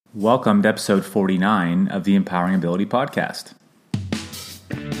Welcome to episode 49 of the Empowering Ability Podcast.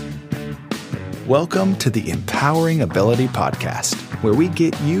 Welcome to the Empowering Ability Podcast, where we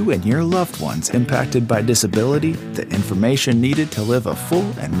get you and your loved ones impacted by disability the information needed to live a full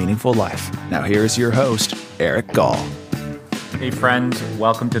and meaningful life. Now here's your host, Eric Gall. Hey friends,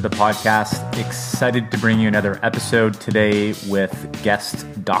 welcome to the podcast. Excited to bring you another episode today with guest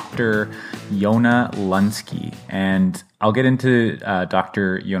Dr. Yona Lunsky. And I'll get into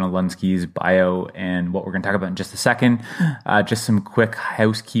Dr. Yona Lunsky's bio and what we're going to talk about in just a second. Just some quick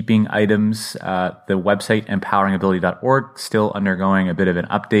housekeeping items. The website empoweringability.org still undergoing a bit of an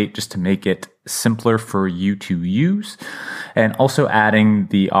update just to make it simpler for you to use, and also adding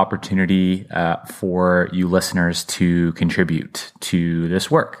the opportunity for you listeners to contribute to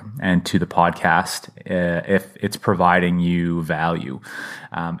this work and to the podcast if it's providing you value,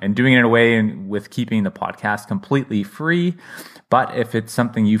 and doing it in a way with keeping the podcast completely free. But if it's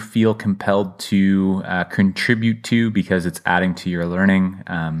something you feel compelled to contribute to because it's adding to your learning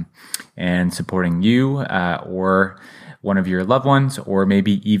and supporting you or one of your loved ones, or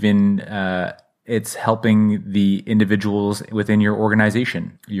maybe even it's helping the individuals within your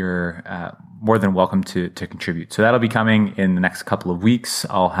organization, you're more than welcome to contribute. So that'll be coming in the next couple of weeks.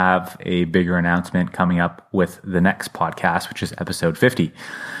 I'll have a bigger announcement coming up with the next podcast, which is episode 50,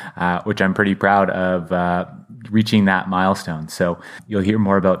 which I'm pretty proud of reaching that milestone. So you'll hear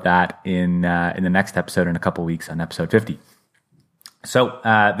more about that in the next episode in a couple of weeks on episode 50. So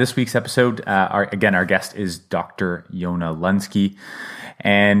this week's episode, our guest is Dr. Yona Lunsky,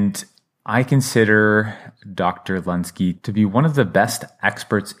 and I consider Dr. Lunsky to be one of the best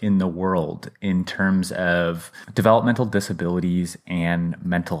experts in the world in terms of developmental disabilities and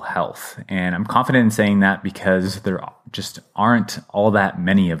mental health. And I'm confident in saying that because there just aren't all that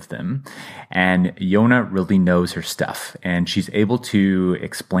many of them. And Yona really knows her stuff, and she's able to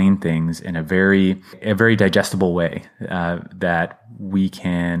explain things in a very digestible way that we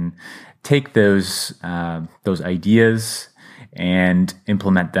can take those ideas and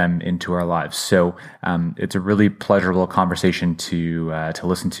implement them into our lives. So it's a really pleasurable conversation to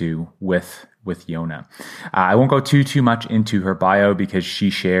listen to with Yona. I won't go too much into her bio because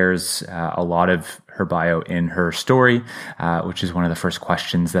she shares a lot of her bio in her story, which is one of the first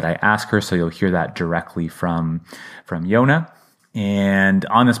questions that I ask her. So you'll hear that directly from Yona. And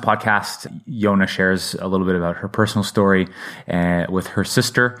on this podcast, Yona shares a little bit about her personal story with her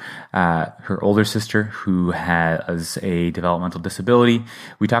sister, her older sister, who has a developmental disability.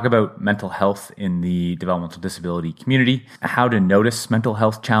 We talk about mental health in the developmental disability community, how to notice mental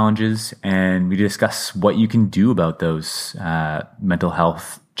health challenges, and we discuss what you can do about those mental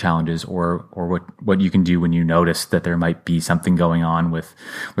health challenges, or what you can do when you notice that there might be something going on with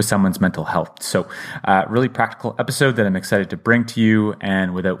someone's mental health. So really practical episode that I'm excited to bring to you.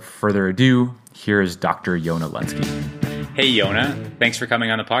 And without further ado, here is Dr. Yona Lunsky. Hey, Yona. Thanks for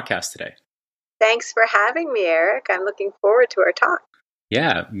coming on the podcast today. Thanks for having me, Eric. I'm looking forward to our talk.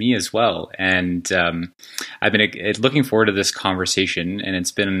 Yeah, me as well. And I've been looking forward to this conversation, and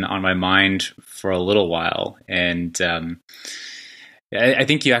it's been on my mind for a little while. And I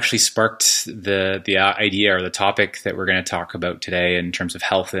think you actually sparked the idea or the topic that we're going to talk about today in terms of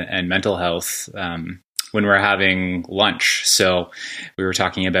health and mental health when we're having lunch. So we were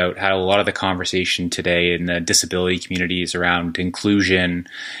talking about how a lot of the conversation today in the disability community is around inclusion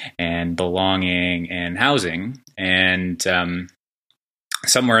and belonging and housing. And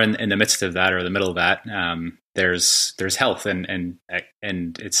somewhere in the midst of that, or the middle of that, there's health, and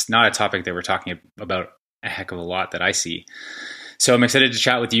it's not a topic that we're talking about a heck of a lot that I see. So I'm excited to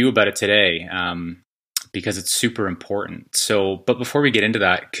chat with you about it today because it's super important. So, but before we get into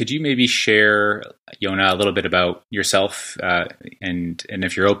that, could you maybe share, Yona, a little bit about yourself and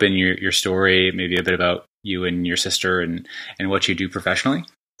if you're open, your story, maybe a bit about you and your sister and what you do professionally?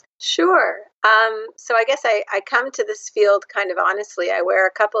 Sure. So I guess I come to this field kind of honestly. I wear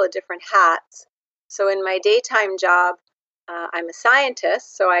a couple of different hats. So in my daytime job, I'm a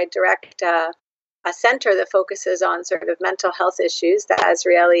scientist, so I direct a center that focuses on sort of mental health issues, the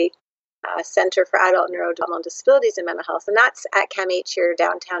Azrieli Center for Adult Neurodevelopmental Disabilities and Mental Health, and that's at CAMH here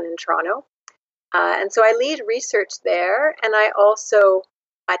downtown in Toronto. And so I lead research there, and I also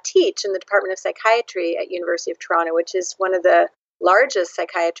teach in the Department of Psychiatry at University of Toronto, which is one of the largest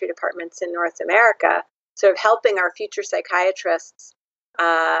psychiatry departments in North America, sort of helping our future psychiatrists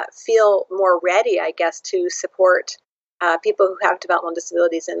feel more ready, I guess, to support people who have developmental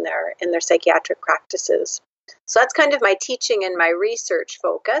disabilities in their psychiatric practices. So that's kind of my teaching and my research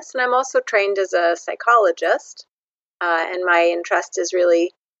focus. And I'm also trained as a psychologist, and my interest is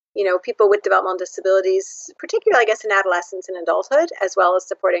really people with developmental disabilities, particularly, I guess, in adolescence and adulthood, as well as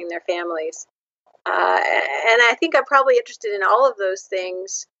supporting their families. And I think I'm probably interested in all of those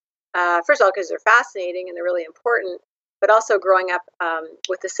things, first of all, because they're fascinating and they're really important, but also growing up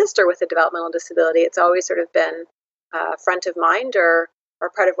with a sister with a developmental disability, it's always sort of been front of mind or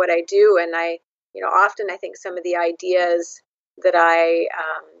part of what I do. And often I think some of the ideas that I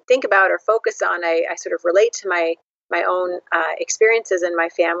think about or focus on, I sort of relate to my own experiences in my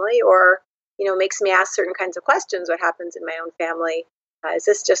family, or makes me ask certain kinds of questions. What happens in my own family? Is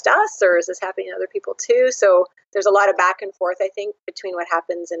this just us, or is this happening to other people too? So there's a lot of back and forth, I think, between what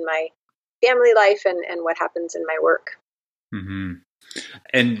happens in my family life and what happens in my work. Mm-hmm.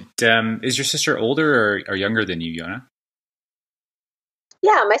 And is your sister older or younger than you, Yona?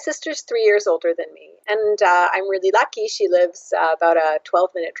 Yeah, my sister's 3 years older than me, and I'm really lucky. She lives about a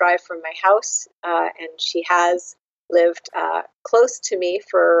 12-minute drive from my house, and she has lived close to me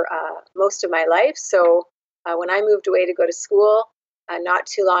for most of my life. So when I moved away to go to school, not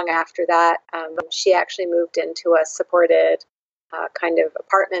too long after that, she actually moved into a supported kind of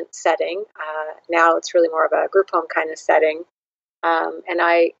apartment setting. Now it's really more of a group home kind of setting. And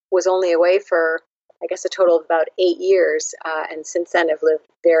I was only away for, I guess, a total of about 8 years. And since then, I've lived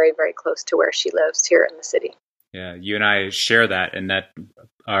very, very close to where she lives here in the city. Yeah, you and I share that, and that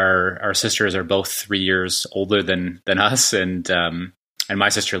our sisters are both 3 years older than us, and my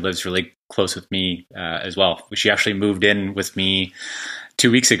sister lives really close with me as well. She actually moved in with me 2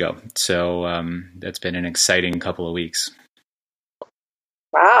 weeks ago, so that's been an exciting couple of weeks.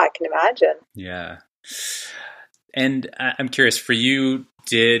 Wow, I can imagine. Yeah, and I'm curious, for you,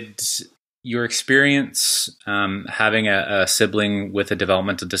 did your experience having a sibling with a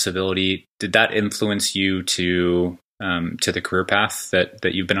developmental disability, did that influence you to the career path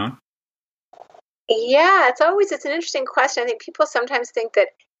that you've been on? Yeah, it's an interesting question. I think people sometimes think that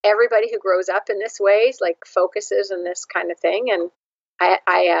everybody who grows up in this way focuses on this kind of thing. And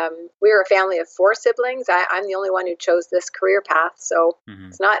we were a family of 4 siblings. I'm the only one who chose this career path. So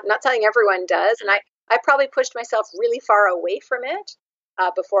It's not something everyone does. And I probably pushed myself really far away from it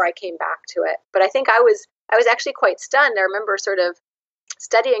before I came back to it. But I think I was actually quite stunned. I remember sort of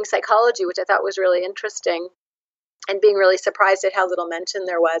studying psychology, which I thought was really interesting, and being really surprised at how little mention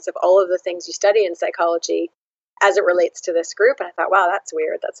there was of all of the things you study in psychology as it relates to this group. And I thought, wow, that's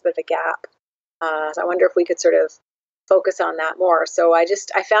weird. That's a bit of a gap. So I wonder if we could sort of focus on that more. So I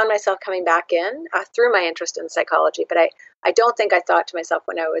found myself coming back in through my interest in psychology. But I don't think I thought to myself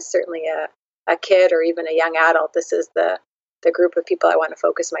when I was certainly a kid or even a young adult, this is the group of people I want to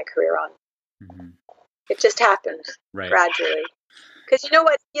focus my career on. Mm-hmm. It just happened gradually. Because you know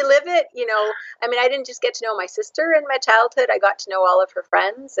what, you live it, I didn't just get to know my sister in my childhood. I got to know all of her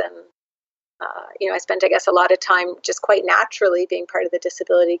friends. And, I spent, I guess, a lot of time just quite naturally being part of the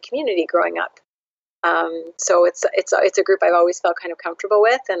disability community growing up. So it's a group I've always felt kind of comfortable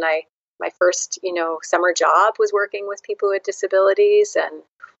with. And my first, summer job was working with people with disabilities. And,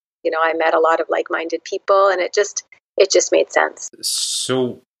 I met a lot of like-minded people, and it just made sense.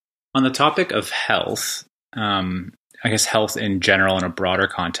 So on the topic of health, I guess health in general in a broader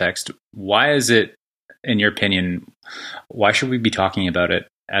context, why is it, in your opinion, why should we be talking about it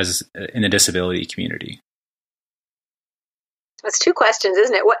as in the disability community? That's 2 questions,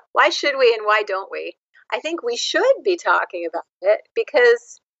 isn't it? Why should we and why don't we? I think we should be talking about it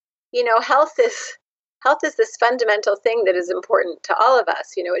because, health is this fundamental thing that is important to all of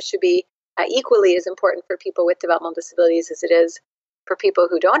us. It should be equally as important for people with developmental disabilities as it is for people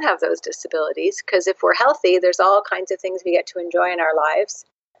who don't have those disabilities, because if we're healthy, there's all kinds of things we get to enjoy in our lives.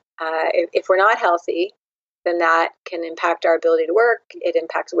 If we're not healthy, then that can impact our ability to work. It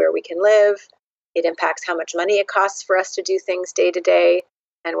impacts where we can live. It impacts how much money it costs for us to do things day to day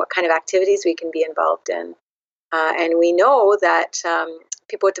and what kind of activities we can be involved in. And we know that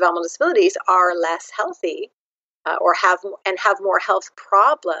people with developmental disabilities are less healthy or have more health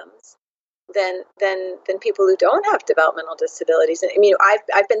problems than people who don't have developmental disabilities. And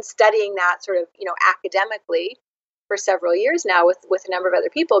I've been studying that sort of, academically for several years now with a number of other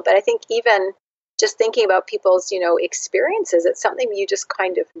people. But I think even just thinking about people's, experiences, it's something you just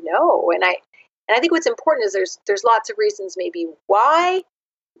kind of know. And I think what's important is there's lots of reasons maybe why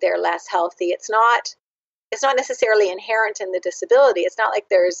they're less healthy. It's not necessarily inherent in the disability. It's not like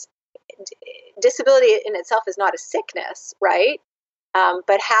there's disability in itself is not a sickness, right?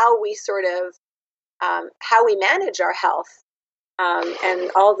 But how we sort of how we manage our health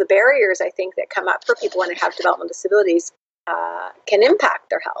and all the barriers I think that come up for people when they have developmental disabilities can impact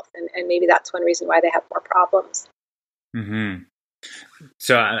their health, and maybe that's one reason why they have more problems. Mm-hmm.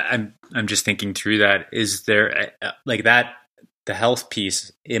 So I'm just thinking through that. Is there like that the health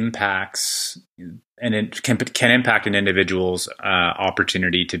piece impacts, and it can impact an individual's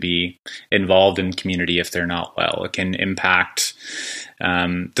opportunity to be involved in community if they're not well. It can impact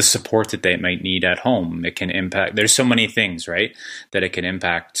the support that they might need at home. It can impact, there's so many things, right, that it can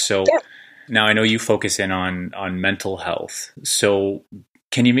impact. So now I know you focus in on mental health. So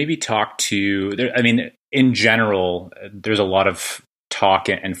can you maybe talk to, I mean, in general, there's a lot of talk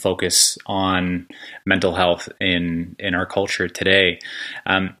and focus on mental health in our culture today.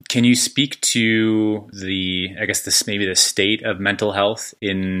 Can you speak to maybe the state of mental health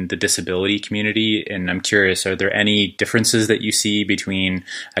in the disability community? And I'm curious, are there any differences that you see between,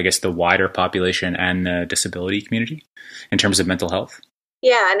 I guess, the wider population and the disability community in terms of mental health?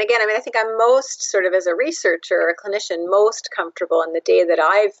 Yeah, and again, I mean, I think I'm most sort of as a researcher, a clinician, most comfortable in the data that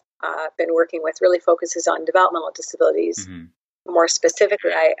I've been working with really focuses on developmental disabilities. Mm-hmm. More specifically,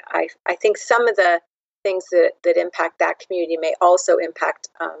 I think some of the things that impact that community may also impact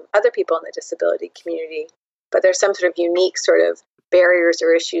other people in the disability community, but there's some sort of unique sort of barriers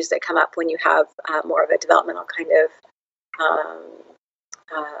or issues that come up when you have more of a developmental kind of,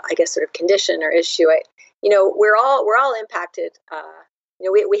 I guess, sort of condition or issue. We're all impacted.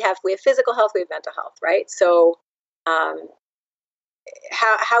 We have physical health, we have mental health, right? So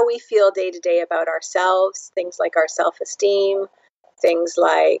how we feel day to day about ourselves, things like our self-esteem, things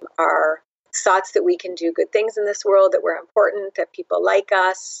like our thoughts that we can do good things in this world, that we're important, that people like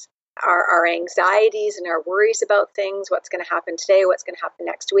us, our anxieties and our worries about things, what's going to happen today, what's going to happen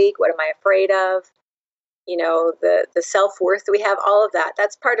next week, what am I afraid of? The self-worth that we have, all of that,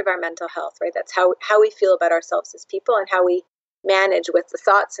 that's part of our mental health, right? That's how we feel about ourselves as people and how we manage with the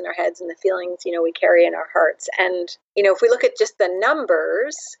thoughts in our heads and the feelings, we carry in our hearts. And, if we look at just the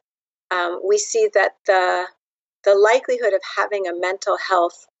numbers, we see that the likelihood of having a mental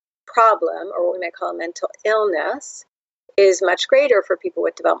health problem, or what we might call a mental illness, is much greater for people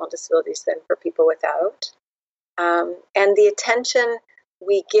with developmental disabilities than for people without. And the attention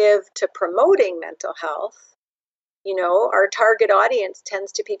we give to promoting mental health, our target audience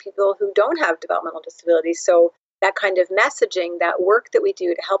tends to be people who don't have developmental disabilities. So that kind of messaging, that work that we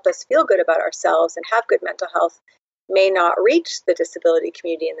do to help us feel good about ourselves and have good mental health may not reach the disability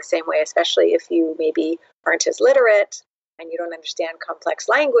community in the same way, especially if you maybe aren't as literate and you don't understand complex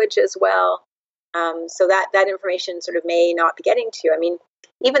language as well. So that information sort of may not be getting to you. I mean,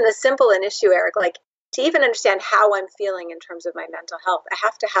 even the simple an issue, Eric, like to even understand how I'm feeling in terms of my mental health, I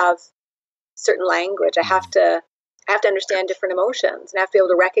have to have certain language. I have to understand different emotions, and I have to be able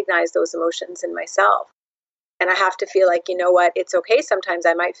to recognize those emotions in myself. And I have to feel like, it's okay. Sometimes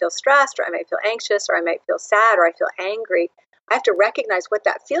I might feel stressed, or I might feel anxious, or I might feel sad, or I feel angry. I have to recognize what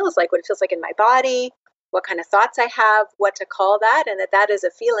that feels like, what it feels like in my body, what kind of thoughts I have, what to call that, and that is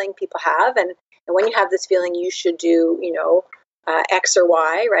a feeling people have. And when you have this feeling, you should do, X or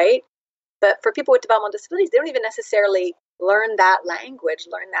Y, right? But for people with developmental disabilities, they don't even necessarily learn that language,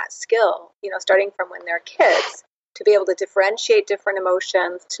 learn that skill, starting from when they're kids, to be able to differentiate different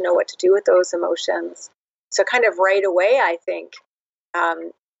emotions, to know what to do with those emotions. So kind of right away, I think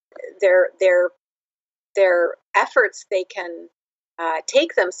their efforts they can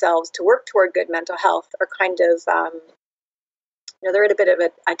take themselves to work toward good mental health are kind of, they're at a bit of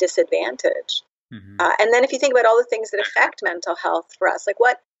a disadvantage. Mm-hmm. And then if you think about all the things that affect mental health for us, like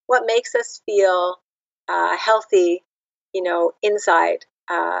what makes us feel healthy, inside,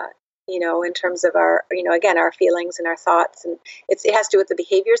 in terms of our, again, our feelings and our thoughts. And it has to do with the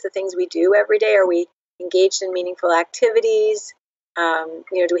behaviors, the things we do every day. Are we engaged in meaningful activities?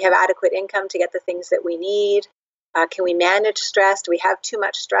 Do we have adequate income to get the things that we need? Can we manage stress? Do we have too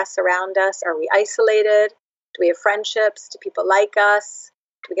much stress around us? Are we isolated? Do we have friendships? Do people like us?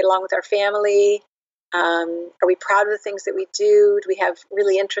 Do we get along with our family? Are we proud of the things that we do? Do we have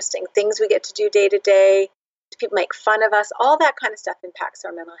really interesting things we get to do day to day? Do people make fun of us? All that kind of stuff impacts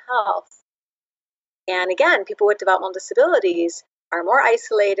our mental health. And again, people with developmental disabilities are more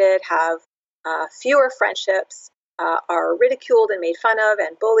isolated, have fewer friendships, are ridiculed and made fun of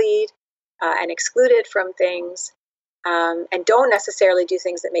and bullied and excluded from things, and don't necessarily do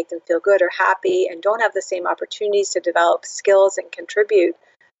things that make them feel good or happy, and don't have the same opportunities to develop skills and contribute.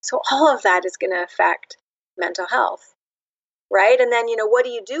 So all of that is going to affect mental health, right? And then, what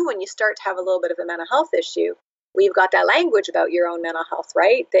do you do when you start to have a little bit of a mental health issue? Well, you've got that language about your own mental health,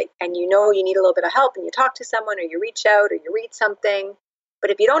 right? And you need a little bit of help, and you talk to someone, or you reach out, or you read something.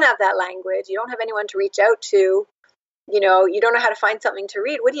 But if you don't have that language, you don't have anyone to reach out to, you don't know how to find something to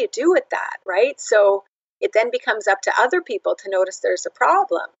read. What do you do with that, right? So it then becomes up to other people to notice there's a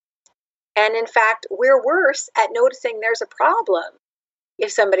problem. And in fact, we're worse at noticing there's a problem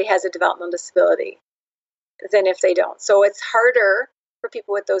if somebody has a developmental disability. than if they don't. So it's harder for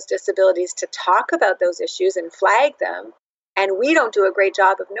people with those disabilities to talk about those issues and flag them. And we don't do a great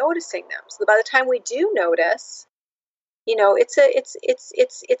job of noticing them. So by the time we do notice,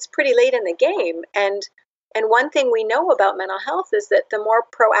 it's pretty late in the game. And one thing we know about mental health is that the more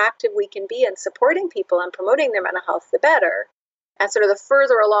proactive we can be in supporting people and promoting their mental health, the better. And sort of the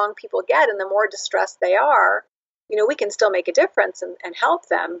further along people get and the more distressed they are, we can still make a difference and help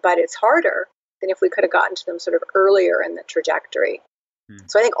them, but it's harder than if we could have gotten to them sort of earlier in the trajectory.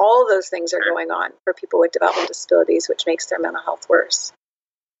 So I think all of those things are going on for people with developmental disabilities, which makes their mental health worse.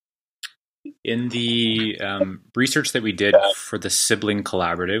 In the research that we did for the Sibling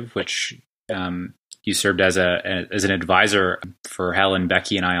Collaborative, which you served as an advisor for Helen,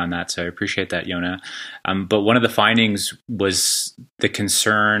 Becky, and I on that, so I appreciate that, Yona. But one of the findings was the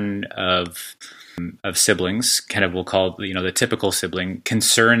concern of siblings, kind of we'll call the typical sibling,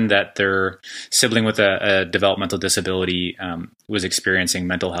 concerned that their sibling with a developmental disability was experiencing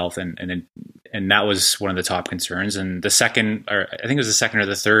mental health, and that was one of the top concerns. And the second, or I think it was the second or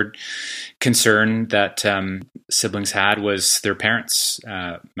the third concern that siblings had was their parents'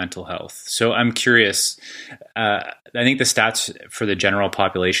 mental health. So I'm curious. I think the stats for the general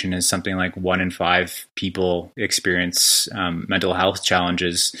population is something like 1 in 5 people experience mental health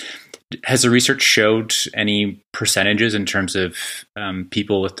challenges. Has the research showed any percentages in terms of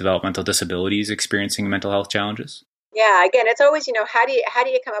people with developmental disabilities experiencing mental health challenges? Yeah, again, it's always, how do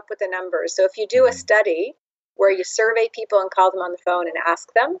you come up with the numbers? So if you do a study where you survey people and call them on the phone and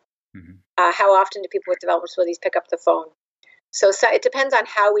ask them, how often do people with developmental disabilities pick up the phone? So it depends on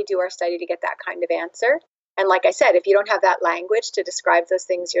how we do our study to get that kind of answer. And like I said, if you don't have that language to describe those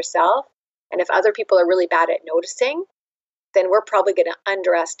things yourself, and if other people are really bad at noticing, then we're probably going to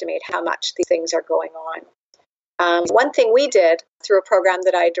underestimate how much these things are going on. One thing we did through a program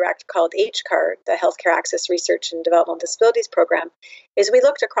that I direct called HCARD, the Healthcare Access Research and Developmental Disabilities Program, is we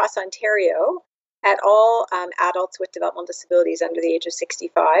looked across Ontario at all adults with developmental disabilities under the age of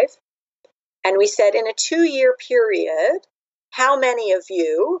 65. And we said, in a 2-year period, how many of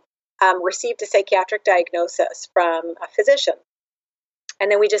you received a psychiatric diagnosis from a physician? And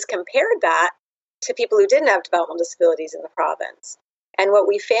then we just compared that to people who didn't have developmental disabilities in the province. And what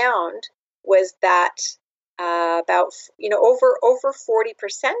we found was that about over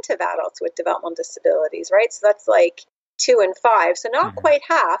 40% of adults with developmental disabilities, right? So that's like 2 in 5. So not quite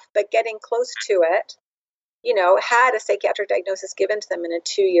half, but getting close to it, had a psychiatric diagnosis given to them in a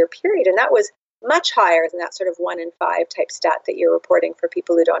 2-year period. And that was much higher than that sort of 1 in 5 type stat that you're reporting for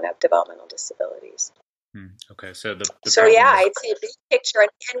people who don't have developmental disabilities. Okay, so I'd say big picture,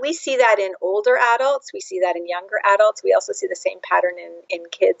 and we see that in older adults, we see that in younger adults, we also see the same pattern in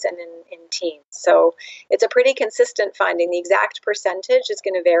kids and in teens. So it's a pretty consistent finding. The exact percentage is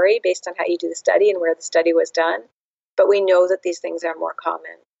going to vary based on how you do the study and where the study was done, but we know that these things are more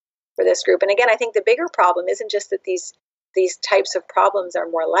common for this group. And again, I think the bigger problem isn't just that these types of problems are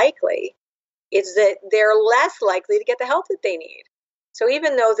more likely, it's that they're less likely to get the help that they need. So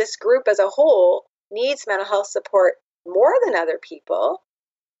even though this group as a whole needs mental health support more than other people,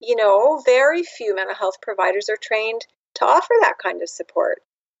 very few mental health providers are trained to offer that kind of support.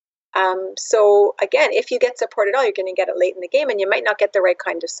 So again, if you get support at all, you're going to get it late in the game, and you might not get the right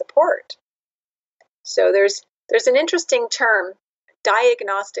kind of support. So there's an interesting term,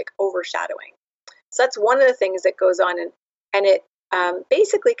 diagnostic overshadowing. So that's one of the things that goes on, and it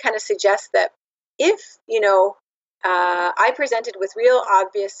basically kind of suggests that if, I presented with real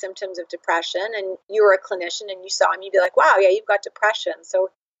obvious symptoms of depression and you were a clinician and you saw me, you'd be like, wow, yeah, you've got depression. So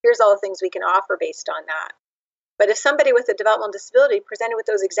here's all the things we can offer based on that. But if somebody with a developmental disability presented with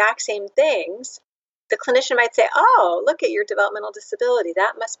those exact same things, the clinician might say, oh, look at your developmental disability.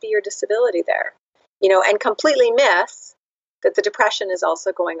 That must be your disability there, and completely miss that the depression is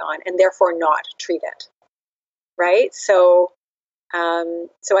also going on and therefore not treat it. Right. So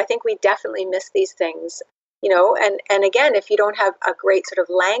I think we definitely miss these things. And again, if you don't have a great sort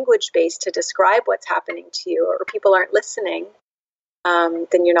of language base to describe what's happening to you, or people aren't listening,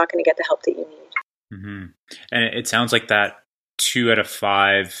 then you're not going to get the help that you need. Mm-hmm. And it sounds like that 2 out of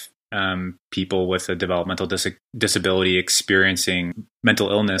 5 people with a developmental disability experiencing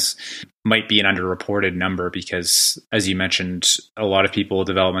mental illness might be an underreported number because, as you mentioned, a lot of people with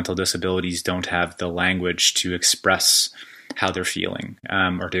developmental disabilities don't have the language to express how they're feeling,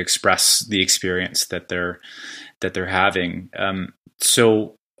 or to express the experience that they're having.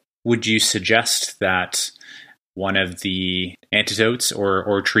 So would you suggest that one of the antidotes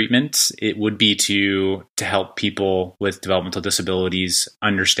or treatments, it would be to help people with developmental disabilities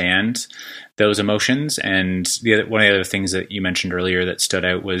understand those emotions. And one of the other things that you mentioned earlier that stood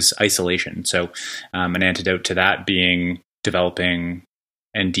out was isolation. So an antidote to that being developing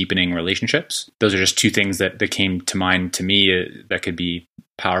and deepening relationships. Those are just two things that came to mind to me that could be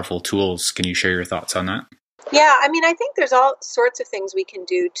powerful tools. Can you share your thoughts on that? Yeah, I mean, I think there's all sorts of things we can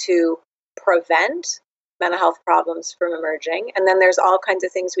do to prevent mental health problems from emerging. And then there's all kinds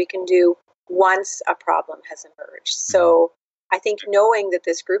of things we can do once a problem has emerged. So I think knowing that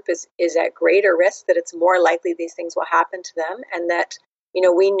this group is at greater risk, that it's more likely these things will happen to them, and that,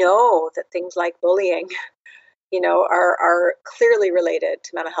 we know that things like bullying, are clearly related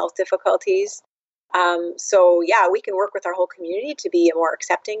to mental health difficulties. So yeah, we can work with our whole community to be a more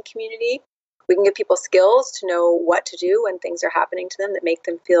accepting community. We can give people skills to know what to do when things are happening to them that make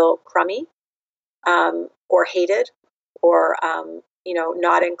them feel crummy, or hated, or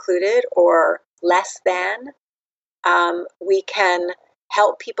not included, or less than. We can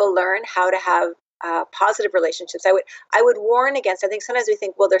help people learn how to have positive relationships. I would warn against. I think sometimes we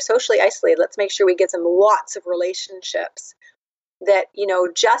think, well, they're socially isolated. Let's make sure we give them lots of relationships. That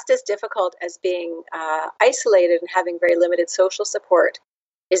just as difficult as being isolated and having very limited social support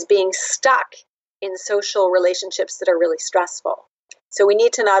is being stuck in social relationships that are really stressful. So we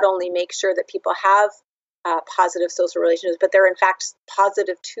need to not only make sure that people have positive social relationships, but they're in fact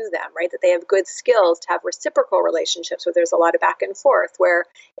positive to them, right? That they have good skills to have reciprocal relationships where there's a lot of back and forth, where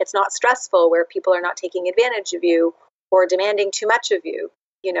it's not stressful, where people are not taking advantage of you or demanding too much of you,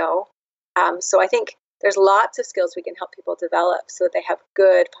 So I think there's lots of skills we can help people develop so that they have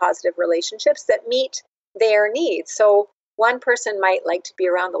good, positive relationships that meet their needs. So one person might like to be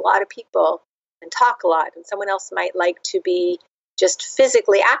around a lot of people and talk a lot, and someone else might like to be just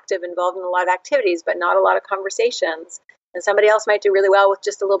physically active, involved in a lot of activities, but not a lot of conversations. And somebody else might do really well with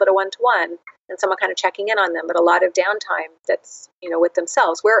just a little bit of one-to-one and someone kind of checking in on them, but a lot of downtime that's, with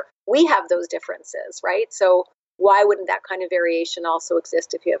themselves, where we have those differences, right? So why wouldn't that kind of variation also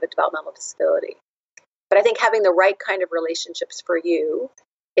exist if you have a developmental disability? But I think having the right kind of relationships for you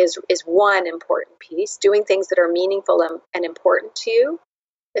is one important piece. Doing things that are meaningful and important to you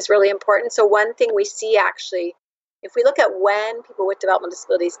is really important. So one thing we see actually, if we look at when people with developmental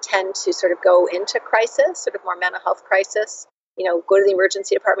disabilities tend to sort of go into crisis, sort of more mental health crisis, go to the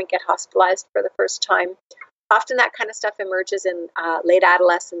emergency department, get hospitalized for the first time, often that kind of stuff emerges in late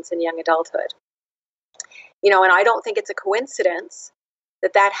adolescence and young adulthood. And I don't think it's a coincidence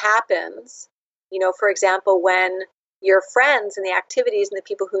that happens. For example, when your friends and the activities and the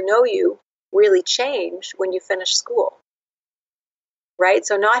people who know you really change when you finish school, right?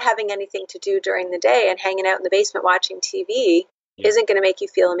 So not having anything to do during the day and hanging out in the basement watching TV isn't going to make you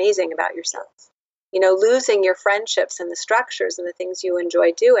feel amazing about yourself. Losing your friendships and the structures and the things you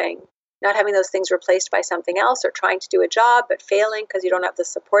enjoy doing, not having those things replaced by something else, or trying to do a job but failing because you don't have the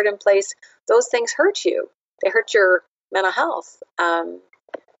support in place, those things hurt you. They hurt your mental health.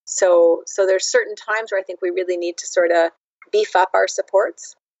 So there's certain times where I think we really need to sort of beef up our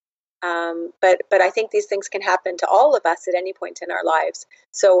supports. But I think these things can happen to all of us at any point in our lives.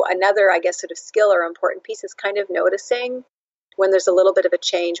 So another, I guess, sort of skill or important piece is kind of noticing when there's a little bit of a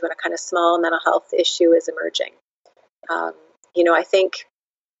change, when a kind of small mental health issue is emerging. I think,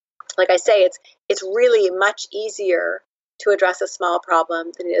 like I say, it's really much easier to address a small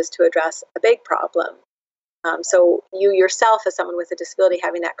problem than it is to address a big problem. So you yourself, as someone with a disability,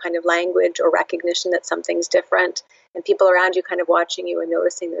 having that kind of language or recognition that something's different, and people around you kind of watching you and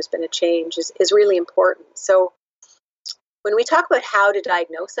noticing there's been a change is really important. So when we talk about how to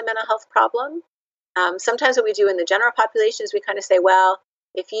diagnose a mental health problem, sometimes what we do in the general population is we kind of say, well,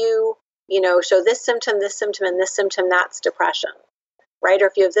 if you show this symptom, and this symptom, that's depression, right? Or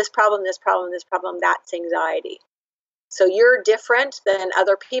if you have this problem, that's anxiety. So you're different than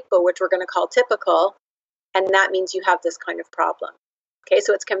other people, which we're going to call typical. And that means you have this kind of problem. Okay,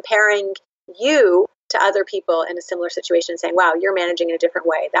 so it's comparing you to other people in a similar situation, saying, wow, you're managing in a different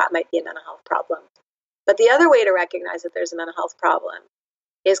way. That might be a mental health problem. But the other way to recognize that there's a mental health problem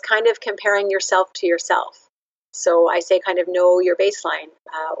is kind of comparing yourself to yourself. So I say kind of know your baseline,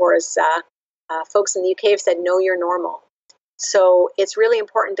 or as folks in the UK have said, know your normal. So it's really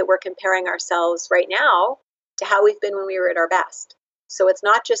important that we're comparing ourselves right now to how we've been when we were at our best. So it's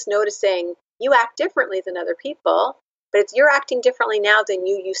not just noticing you act differently than other people, but it's you're acting differently now than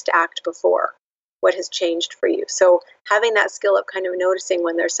you used to act before. What has changed for you? So having that skill of kind of noticing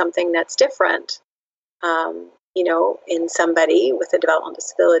when there's something that's different, in somebody with a developmental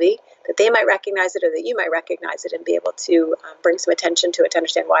disability, that they might recognize it or that you might recognize it and be able to bring some attention to it to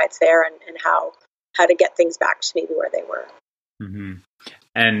understand why it's there and how how to get things back to maybe where they were. Mm-hmm.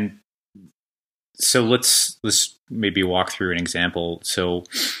 And so let's maybe walk through an example. So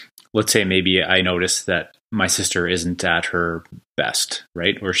let's say maybe I notice that my sister isn't at her best,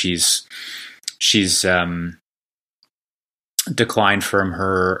 right? Or she's declined from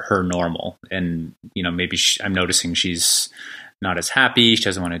her normal, and maybe I'm noticing she's not as happy. She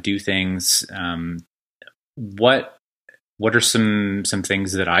doesn't want to do things. What are some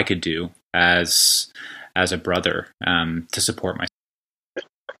things that I could do as a brother to support my?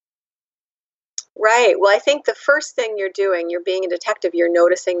 Right. Well, I think the first thing you're doing, you're being a detective, you're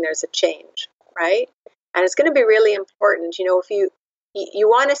noticing there's a change, right? And it's going to be really important. If you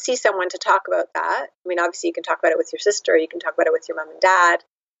want to see someone to talk about that. I mean, obviously you can talk about it with your sister, you can talk about it with your mom and dad.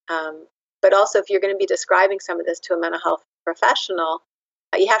 But also if you're going to be describing some of this to a mental health professional,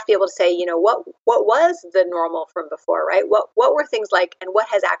 you have to be able to say, what was the normal from before, right? What were things like, and what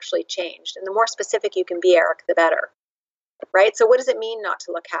has actually changed? And the more specific you can be, Eric, the better, right? So what does it mean not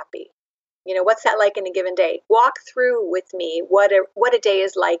to look happy? What's that like in a given day? Walk through with me what a day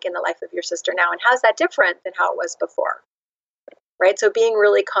is like in the life of your sister now, and how's that different than how it was before, right? So being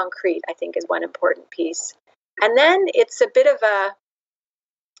really concrete, I think, is one important piece. And then it's a bit of a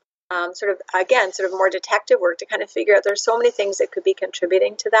sort of more detective work to kind of figure out there's so many things that could be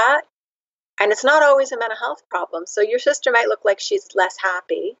contributing to that. And it's not always a mental health problem. So your sister might look like she's less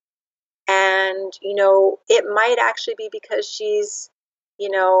happy. And, it might actually be because she's,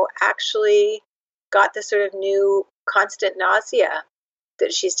 actually got this sort of new constant nausea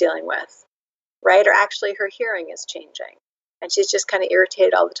that she's dealing with, right? Or actually her hearing is changing. And she's just kind of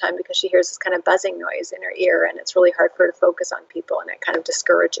irritated all the time because she hears this kind of buzzing noise in her ear, and it's really hard for her to focus on people, and it kind of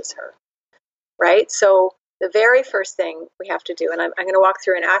discourages her, right? So the very first thing we have to do, and I'm going to walk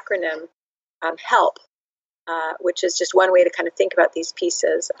through an acronym, HELP, which is just one way to kind of think about these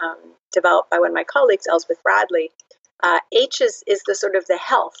pieces, developed by one of my colleagues, Elspeth Bradley. H is the sort of the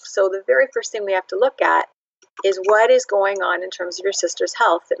health. So the very first thing we have to look at is what is going on in terms of your sister's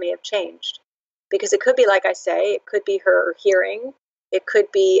health that may have changed. Because it could be, like I say, it could be her hearing. It could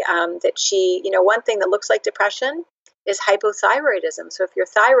be that she, one thing that looks like depression is hypothyroidism. So if your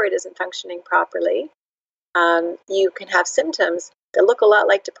thyroid isn't functioning properly, you can have symptoms that look a lot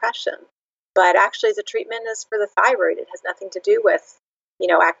like depression. But actually the treatment is for the thyroid. It has nothing to do with,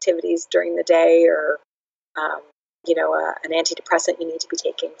 activities during the day or, an antidepressant you need to be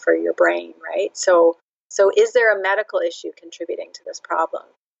taking for your brain, right? So is there a medical issue contributing to this problem?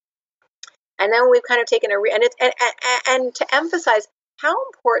 And then we've kind of taken and to emphasize how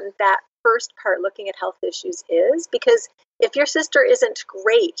important that first part, looking at health issues, is, because if your sister isn't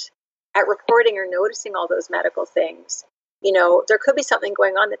great at reporting or noticing all those medical things, there could be something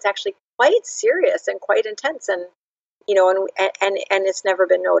going on that's actually quite serious and quite intense, and and it's never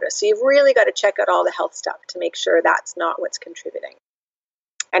been noticed. So you've really got to check out all the health stuff to make sure that's not what's contributing.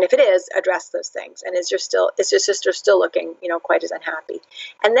 And if it is, address those things. And is your sister still looking, quite as unhappy?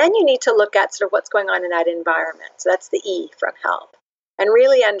 And then you need to look at sort of what's going on in that environment. So that's the E from HELP. And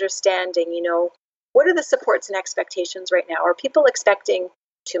really understanding, what are the supports and expectations right now? Are people expecting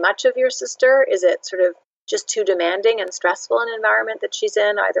too much of your sister? Is it sort of just too demanding and stressful an environment that she's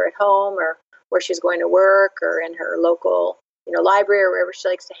in, either at home or where she's going to work or in her local, library or wherever she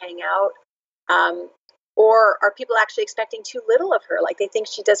likes to hang out? Or are people actually expecting too little of her? Like they think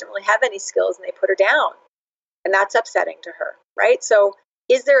she doesn't really have any skills and they put her down. And that's upsetting to her, right? So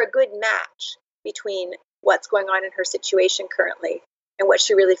is there a good match between what's going on in her situation currently and what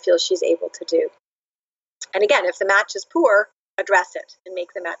she really feels she's able to do? And again, if the match is poor, address it and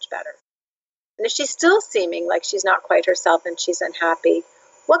make the match better. And if she's still seeming like she's not quite herself and she's unhappy,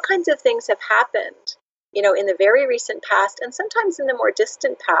 what kinds of things have happened, in the very recent past and sometimes in the more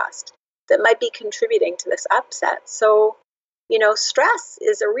distant past that might be contributing to this upset? So, stress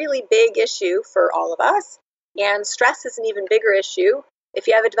is a really big issue for all of us. And stress is an even bigger issue if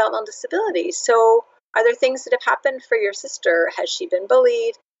you have a developmental disability. So are there things that have happened for your sister? Has she been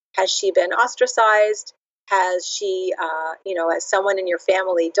bullied? Has she been ostracized? Has she, has someone in your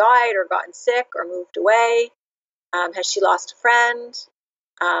family died or gotten sick or moved away? Has she lost a friend?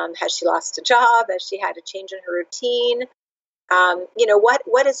 Has she lost a job? Has she had a change in her routine?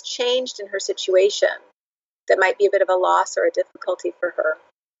 What has changed in her situation that might be a bit of a loss or a difficulty for her?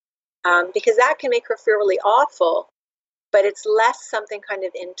 Because that can make her feel really awful, but it's less something kind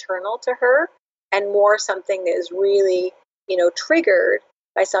of internal to her and more something that is really, triggered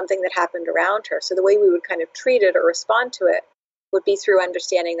by something that happened around her. So the way we would kind of treat it or respond to it would be through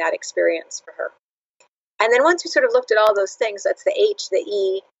understanding that experience for her. And then once we sort of looked at all those things, that's the H, the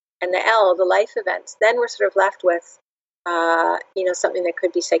E, and the L, the life events, then we're sort of left with, something that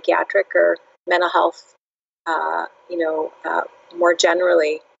could be psychiatric or mental health, more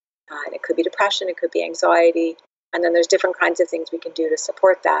generally. And it could be depression, it could be anxiety. And then there's different kinds of things we can do to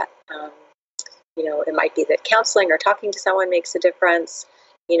support that. It might be that counseling or talking to someone makes a difference.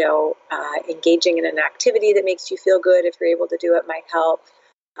 Engaging in an activity that makes you feel good, if you're able to do it, might help.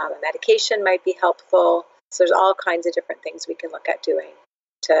 A medication might be helpful. So there's all kinds of different things we can look at doing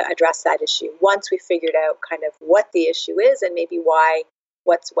to address that issue once we've figured out kind of what the issue is and maybe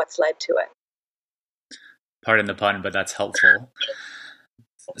what's led to it. Pardon the pun, but that's helpful.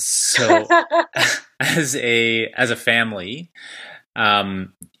 So as a family,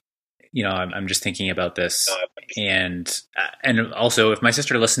 I'm just thinking about this, and also if my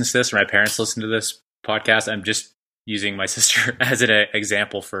sister listens to this or my parents listen to this podcast, I'm just using my sister as an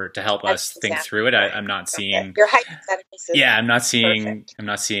example to help us think through it. I'm not seeing your hypothetical system. Yeah, I'm not seeing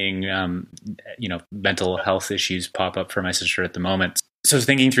mental health issues pop up for my sister at the moment. So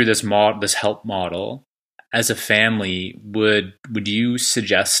thinking through this help model as a family, would you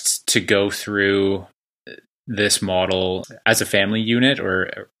suggest to go through this model as a family unit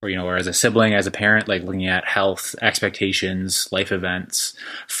or as a sibling, as a parent, like looking at health expectations, life events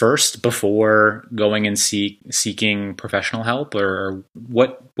first before going and seeking professional help, or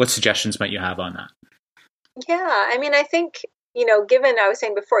what suggestions might you have on that? Yeah, I think, given I was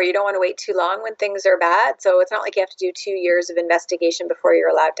saying before, you don't want to wait too long when things are bad. So it's not like you have to do 2 years of investigation before you're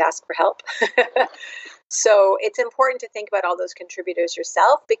allowed to ask for help. So it's important to think about all those contributors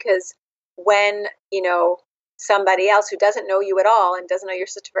yourself, because when, somebody else who doesn't know you at all and doesn't know your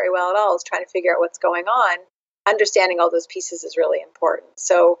sister very well at all is trying to figure out what's going on, understanding all those pieces is really important.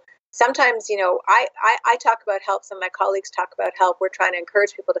 So sometimes, I talk about help. Some of my colleagues talk about help. We're trying to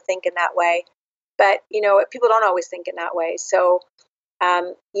encourage people to think in that way. But, people don't always think in that way. So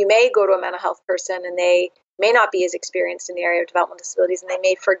you may go to a mental health person and they may not be as experienced in the area of developmental disabilities, and they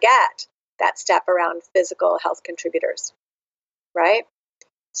may forget that step around physical health contributors, right?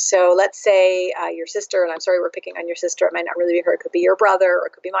 So let's say your sister, and I'm sorry we're picking on your sister, it might not really be her, it could be your brother, or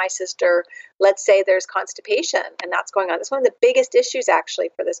it could be my sister. Let's say there's constipation, and that's going on. It's one of the biggest issues actually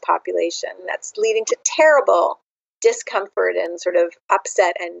for this population. That's leading to terrible discomfort and sort of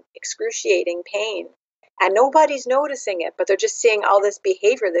upset and excruciating pain. And nobody's noticing it, but they're just seeing all this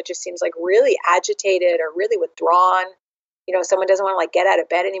behavior that just seems like really agitated or really withdrawn. Someone doesn't want to get out of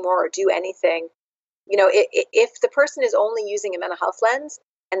bed anymore or do anything. If the person is only using a mental health lens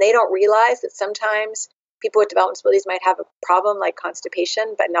and they don't realize that sometimes people with developmental disabilities might have a problem like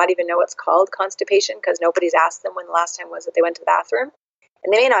constipation, but not even know it's called constipation because nobody's asked them when the last time was that they went to the bathroom,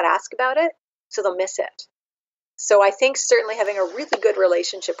 and they may not ask about it, so they'll miss it. So I think certainly having a really good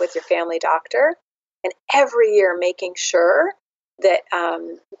relationship with your family doctor, and every year making sure that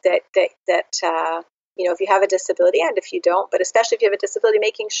if you have a disability, and if you don't, but especially if you have a disability,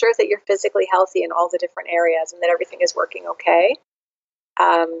 making sure that you're physically healthy in all the different areas and that everything is working okay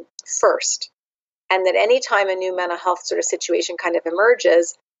first. And that anytime a new mental health sort of situation kind of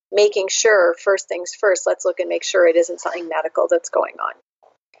emerges, making sure, first things first, let's look and make sure it isn't something medical that's going on.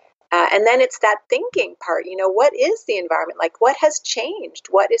 And then it's that thinking part, what is the environment like? What has changed?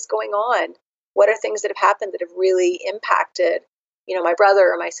 What is going on? What are things that have happened that have really impacted, my brother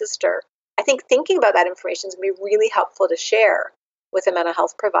or my sister? I think thinking about that information is going to be really helpful to share with a mental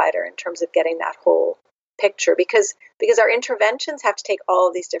health provider in terms of getting that whole picture, because our interventions have to take all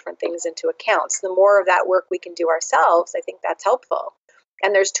of these different things into account. So the more of that work we can do ourselves, I think that's helpful.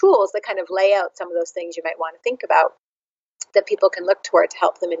 And there's tools that kind of lay out some of those things you might want to think about that people can look toward to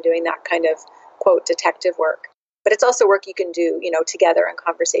help them in doing that kind of, quote, detective work. But it's also work you can do, together in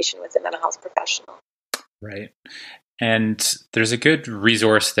conversation with a mental health professional. Right. And there's a good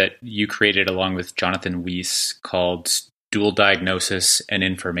resource that you created along with Jonathan Weiss called Dual Diagnosis and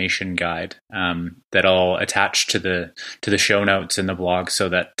Information Guide that I'll attach to the show notes in the blog so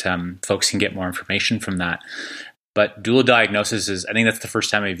that folks can get more information from that. But dual diagnosis is, I think that's the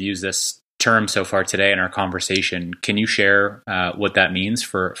first time I've used this term so far today in our conversation. Can you share what that means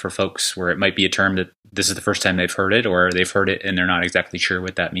for folks where it might be a term that this is the first time they've heard it, or they've heard it and they're not exactly sure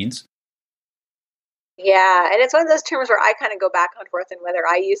what that means? Yeah, and it's one of those terms where I kind of go back and forth on whether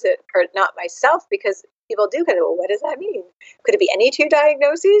I use it or not myself, because people do kind of, well, what does that mean? Could it be any two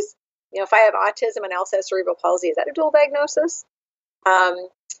diagnoses? If I have autism and also have cerebral palsy, is that a dual diagnosis?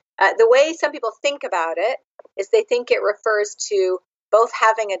 The way some people think about it is they think it refers to both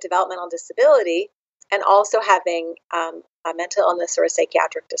having a developmental disability and also having a mental illness or a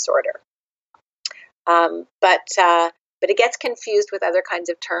psychiatric disorder. But it gets confused with other kinds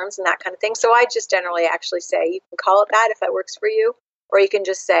of terms and that kind of thing. So I just generally actually say you can call it that if that works for you, or you can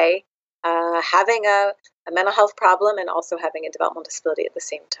just say having a mental health problem and also having a developmental disability at the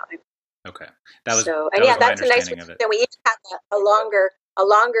same time. Okay. And that was yeah, my that's a nice understanding of one. it. Then we each have a longer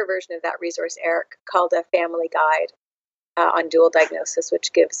version of that resource, Eric, called a family guide on dual diagnosis,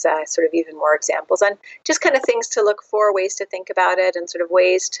 which gives sort of even more examples on just kind of things to look for, ways to think about it, and sort of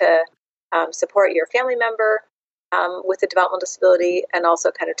ways to support your family member with a developmental disability, and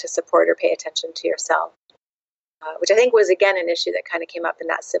also kind of to support or pay attention to yourself, which I think was, again, an issue that kind of came up in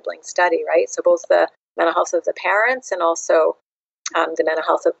that sibling study, right? So both the mental health of the parents and also the mental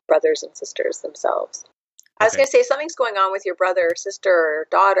health of brothers and sisters themselves. I was Okay. going to say, something's going on with your brother or sister or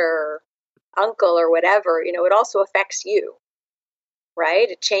daughter or uncle or whatever, it also affects you, right?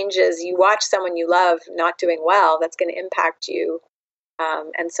 It changes. You watch someone you love not doing well, that's going to impact you.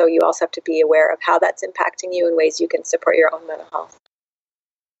 And so you also have to be aware of how that's impacting you and ways you can support your own mental health.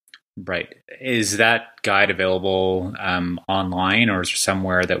 Right. Is that guide available online, or is there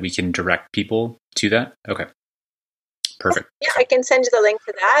somewhere that we can direct people to that? Okay. Perfect. Yeah, I can send you the link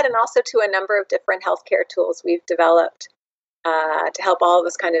to that, and also to a number of different healthcare tools we've developed to help all of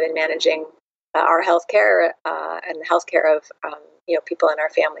us kind of in managing our healthcare and the healthcare of people in our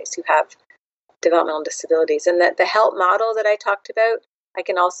families who have developmental disabilities. And the HELP model that I talked about, I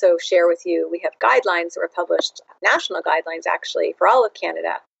can also share with you. We have guidelines that were published, national guidelines actually, for all of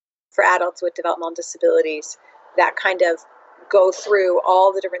Canada for adults with developmental disabilities that kind of go through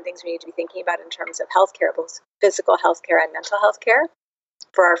all the different things we need to be thinking about in terms of healthcare, both physical healthcare and mental health care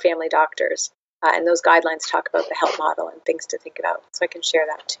for our family doctors. And those guidelines talk about the HELP model and things to think about. So I can share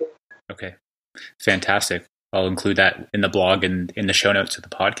that too. Okay. Fantastic. I'll include that in the blog and in the show notes of the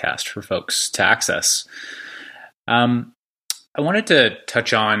podcast for folks to access. I wanted to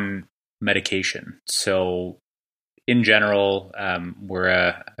touch on medication. So in general, we're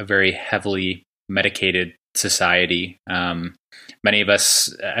a very heavily medicated society. Many of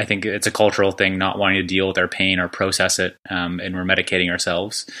us, I think it's a cultural thing, not wanting to deal with our pain or process it, and we're medicating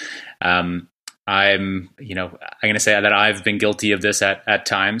ourselves. I'm going to say that I've been guilty of this at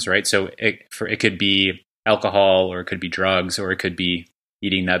times, right? So it could be alcohol, or it could be drugs, or it could be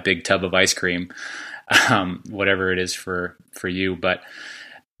eating that big tub of ice cream, whatever it is for you. But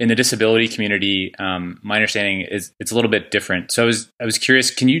in the disability community, my understanding is it's a little bit different. So I was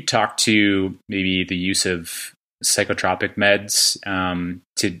curious, can you talk to maybe the use of psychotropic meds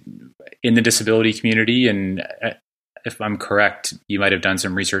in the disability community? And if I'm correct, you might have done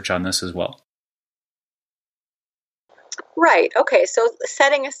some research on this as well. Right. Okay. So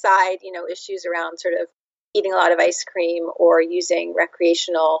setting aside, issues around sort of eating a lot of ice cream or using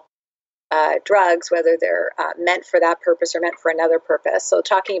recreational drugs, whether they're meant for that purpose or meant for another purpose. So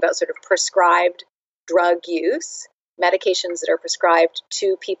talking about sort of prescribed drug use, medications that are prescribed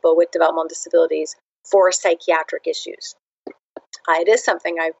to people with developmental disabilities for psychiatric issues. It is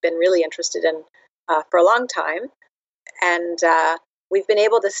something I've been really interested in for a long time. And we've been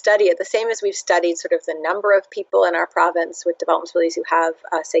able to study it the same as we've studied sort of the number of people in our province with developmental disabilities who have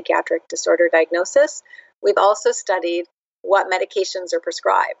a psychiatric disorder diagnosis. We've also studied what medications are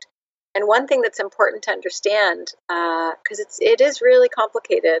prescribed. And one thing that's important to understand, because it is really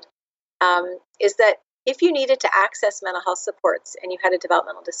complicated, is that if you needed to access mental health supports and you had a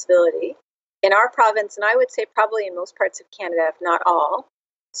developmental disability, in our province, and I would say probably in most parts of Canada, if not all,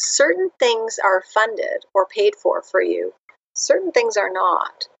 certain things are funded or paid for you. Certain things are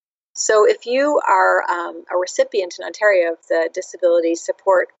not. So if you are a recipient in Ontario of the Disability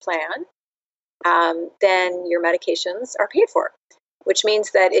Support Plan, then your medications are paid for, which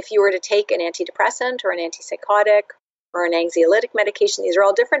means that if you were to take an antidepressant or an antipsychotic or an anxiolytic medication, these are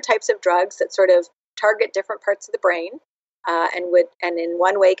all different types of drugs that sort of target different parts of the brain and in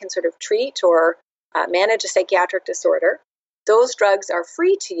one way can sort of treat or manage a psychiatric disorder. Those drugs are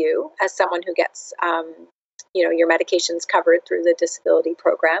free to you as someone who gets your medications covered through the disability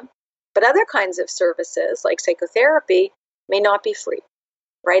program. But other kinds of services like psychotherapy may not be free,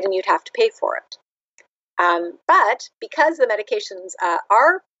 right? And you'd have to pay for it. But because the medications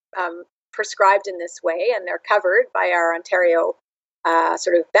are prescribed in this way and they're covered by our Ontario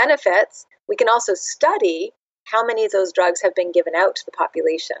sort of benefits, we can also study how many of those drugs have been given out to the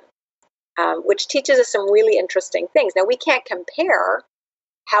population, which teaches us some really interesting things. Now, we can't compare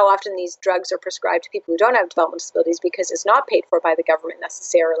how often these drugs are prescribed to people who don't have developmental disabilities because it's not paid for by the government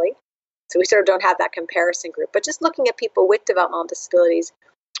necessarily. So we sort of don't have that comparison group. But just looking at people with developmental disabilities,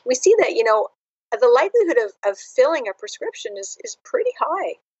 we see that, the likelihood of filling a prescription is pretty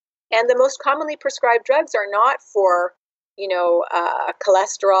high. And the most commonly prescribed drugs are not for,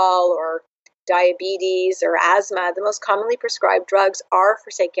 cholesterol or diabetes or asthma. The most commonly prescribed drugs are for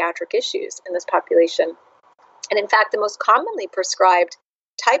psychiatric issues in this population. And in fact, the most commonly prescribed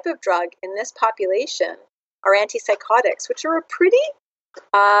type of drug in this population are antipsychotics, which are a pretty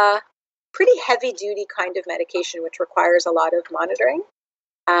pretty heavy duty kind of medication, which requires a lot of monitoring.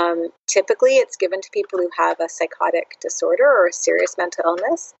 Typically, it's given to people who have a psychotic disorder or a serious mental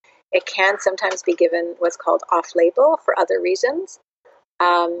illness. It can sometimes be given what's called off-label for other reasons,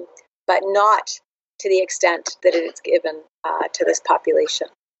 but not to the extent that it is given to this population.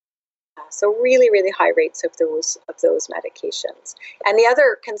 So really, really high rates of those medications. And the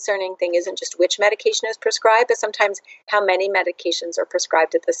other concerning thing isn't just which medication is prescribed, but sometimes how many medications are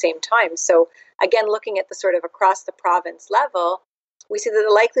prescribed at the same time. So again, looking at the sort of across the province level, we see that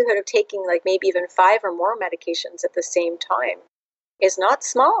the likelihood of taking like maybe even 5 or more medications at the same time is not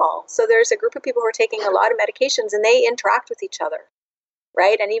small. So there's a group of people who are taking a lot of medications and they interact with each other,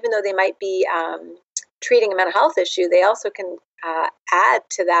 right? And even though they might be treating a mental health issue, they also can add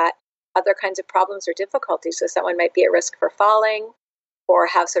to that other kinds of problems or difficulties. So someone might be at risk for falling or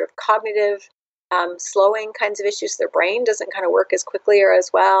have sort of cognitive slowing kinds of issues. Their brain doesn't kind of work as quickly or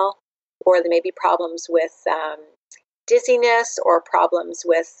as well, or there may be problems with dizziness or problems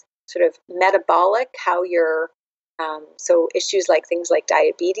with sort of metabolic, how you're, so issues like things like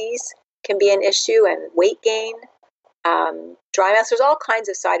diabetes can be an issue, and weight gain, dry mouth. There's all kinds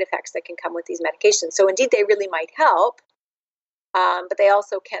of side effects that can come with these medications. So indeed, they really might help, but they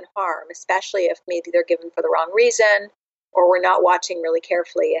also can harm, especially if maybe they're given for the wrong reason, or we're not watching really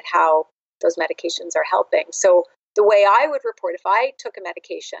carefully at how those medications are helping. So the way I would report, if I took a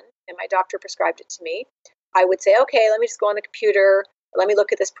medication and my doctor prescribed it to me, I would say, okay, let me just go on the computer. Let me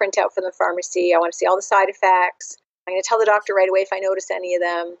look at this printout from the pharmacy. I want to see all the side effects. I'm going to tell the doctor right away if I notice any of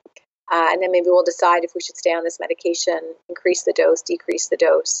them. And then maybe we'll decide if we should stay on this medication, increase the dose, decrease the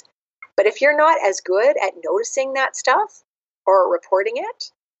dose. But if you're not as good at noticing that stuff or reporting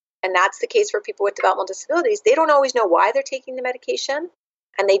it, and that's the case for people with developmental disabilities, they don't always know why they're taking the medication,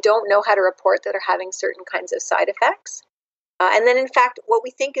 and they don't know how to report that they're having certain kinds of side effects. And then, in fact, what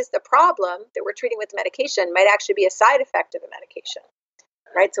we think is the problem that we're treating with the medication might actually be a side effect of a medication,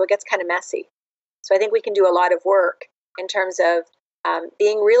 right? So it gets kind of messy. So I think we can do a lot of work in terms of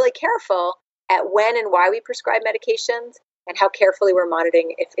being really careful at when and why we prescribe medications and how carefully we're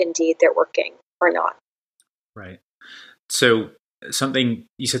monitoring if indeed they're working or not. Right. So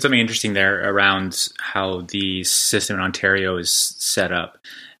you said something interesting there around how the system in Ontario is set up.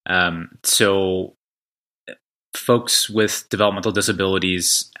 So folks with developmental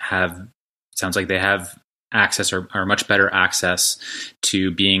disabilities sounds like they have access or much better access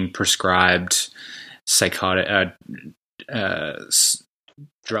to being prescribed psychotic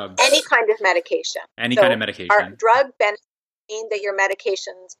drugs. Any kind of medication. Kind of medication. Our drug benefits mean that your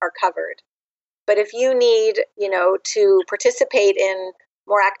medications are covered. But if you need, to participate in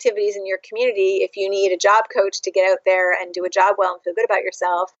more activities in your community, if you need a job coach to get out there and do a job well and feel good about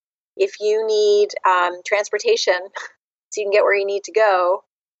yourself, if you need transportation so you can get where you need to go,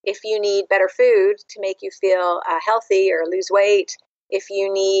 if you need better food to make you feel healthy or lose weight, if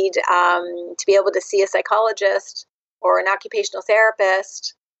you need to be able to see a psychologist or an occupational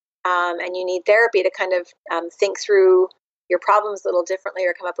therapist, and you need therapy to kind of think through your problems a little differently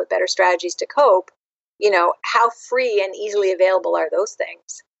or come up with better strategies to cope, how free and easily available are those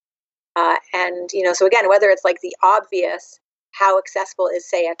things? So again, whether it's like the obvious, how accessible is,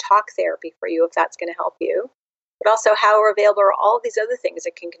 say, a talk therapy for you, if that's going to help you, but also how available are all of these other things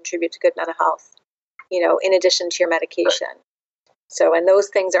that can contribute to good mental health, in addition to your medication. So, and those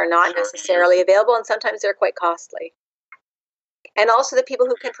things are not necessarily available, and sometimes they're quite costly. And also the people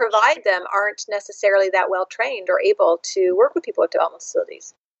who can provide them aren't necessarily that well trained or able to work with people with developmental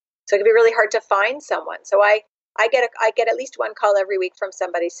disabilities. So it can be really hard to find someone. So I get at least one call every week from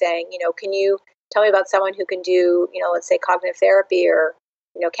somebody saying, can you tell me about someone who can do, let's say cognitive therapy or,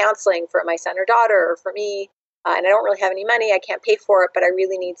 counseling for my son or daughter or for me. And I don't really have any money. I can't pay for it, but I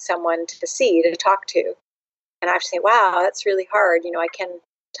really need someone to see, to talk to. And I have to say, wow, that's really hard. I can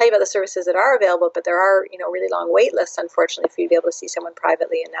tell you about the services that are available, but there are, really long wait lists, unfortunately, for you to be able to see someone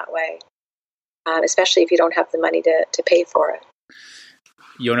privately in that way, especially if you don't have the money to pay for it.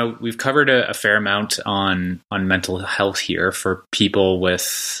 Yona, we've covered a fair amount on mental health here for people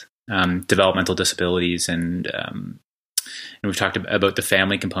with developmental disabilities, and we've talked about the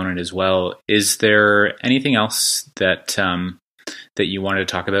family component as well. Is there anything else that you wanted to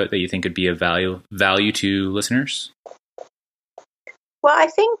talk about that you think could be of value to listeners? Well, I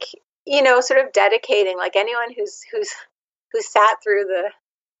think, sort of dedicating, like anyone who's sat through the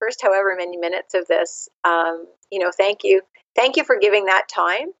first however many minutes of this, thank you. Thank you for giving that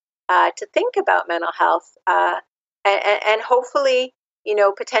time to think about mental health and hopefully,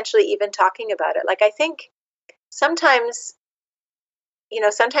 potentially even talking about it. Like, I think sometimes,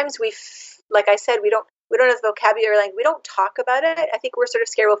 sometimes like I said, we we don't have the vocabulary, like we don't talk about it. I think we're sort of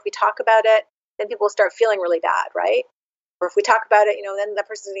scared, well, if we talk about it, then people will start feeling really bad, right? Or if we talk about it, then the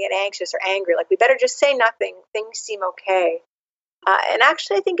person's going to get anxious or angry. Like, we better just say nothing. Things seem okay. And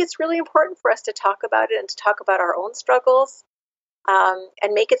actually, I think it's really important for us to talk about it and to talk about our own struggles,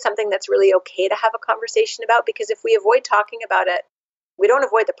 and make it something that's really okay to have a conversation about. Because if we avoid talking about it, we don't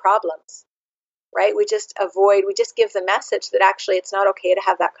avoid the problems, right? We just give the message that actually it's not okay to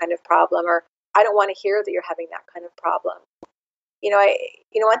have that kind of problem, or I don't want to hear that you're having that kind of problem.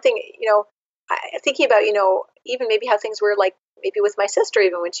 One thing, thinking about, even maybe how things were like, maybe with my sister,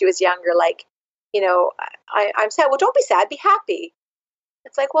 even when she was younger, like, I'm sad. Well, don't be sad, be happy.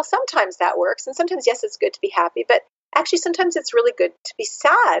 It's like, well, sometimes that works. And sometimes, yes, it's good to be happy, but actually sometimes it's really good to be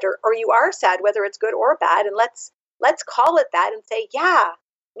sad, or you are sad, whether it's good or bad. And let's call it that and say, yeah,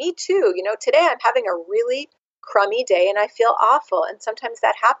 me too. Today I'm having a really crummy day and I feel awful. And sometimes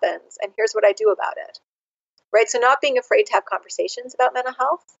that happens. And here's what I do about it. Right. So not being afraid to have conversations about mental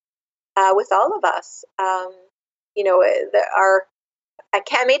health with all of us. Our at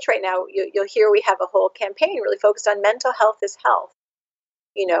CAMH right now, you'll hear we have a whole campaign really focused on mental health is health.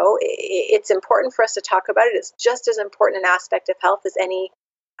 It's important for us to talk about it. It's just as important an aspect of health as any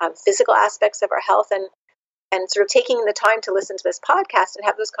physical aspects of our health. And sort of taking the time to listen to this podcast and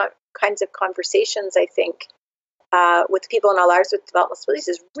have those kinds of conversations, I think, with people in our lives with developmental disabilities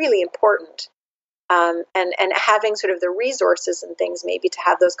is really important. And having sort of the resources and things maybe to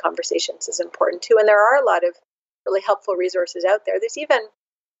have those conversations is important too. And there are a lot of really helpful resources out there. There's even,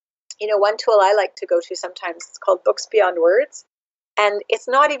 one tool I like to go to sometimes. It's called Books Beyond Words. And it's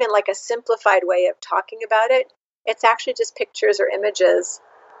not even like a simplified way of talking about it. It's actually just pictures or images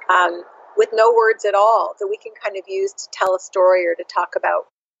with no words at all that we can kind of use to tell a story or to talk about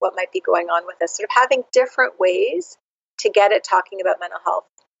what might be going on with us. Sort of having different ways to get at talking about mental health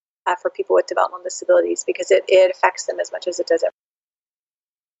for people with developmental disabilities, because it affects them as much as it does everyone.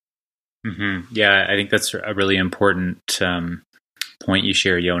 Mm-hmm. Yeah, I think that's a really important point you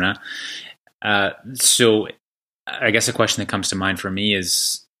share, Yona. So I guess a question that comes to mind for me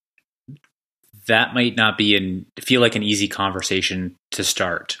is that might not feel like an easy conversation to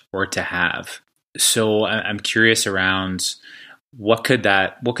start or to have. So I'm curious around what could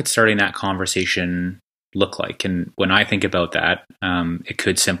starting that conversation look like? And when I think about that, it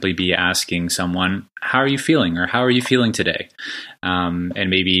could simply be asking someone, how are you feeling? Or how are you feeling today? And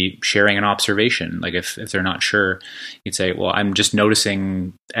maybe sharing an observation. Like if they're not sure, you'd say, well, I'm just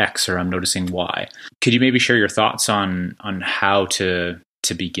noticing X or I'm noticing Y. Could you maybe share your thoughts on how to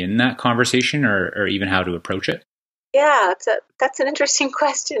begin that conversation or even how to approach it? Yeah, that's an interesting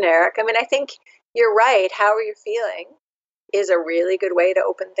question, Eric. I mean, I think you're right. How are you feeling is a really good way to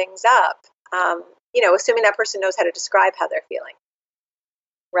open things up. Assuming that person knows how to describe how they're feeling,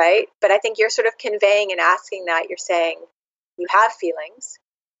 right? But I think you're sort of conveying and asking that you're saying you have feelings,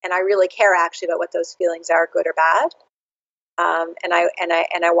 and I really care actually about what those feelings are, good or bad. And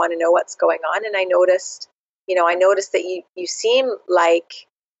I want to know what's going on. And I noticed that you seem like,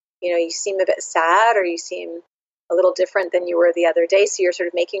 you seem a bit sad, or you seem a little different than you were the other day. So you're sort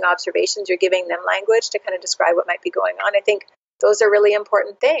of making observations. You're giving them language to kind of describe what might be going on. I think those are really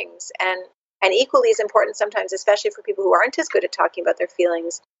important things. And equally as important sometimes, especially for people who aren't as good at talking about their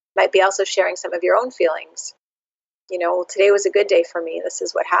feelings, might be also sharing some of your own feelings. Today was a good day for me. This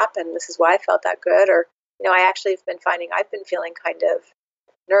is what happened. This is why I felt that good. Or, I actually have been finding I've been feeling kind of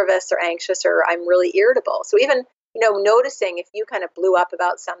nervous or anxious, or I'm really irritable. So even, noticing if you kind of blew up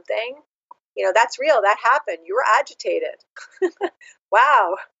about something, that's real. That happened. You were agitated.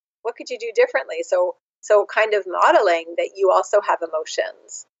 Wow. What could you do differently? So kind of modeling that you also have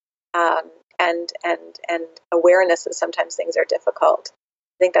emotions. And awareness that sometimes things are difficult.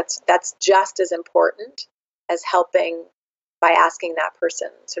 I think that's just as important as helping by asking that person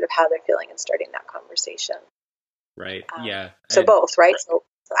sort of how they're feeling and starting that conversation. Right. Yeah. So both, right? So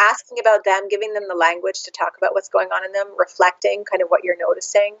asking about them, giving them the language to talk about what's going on in them, reflecting kind of what you're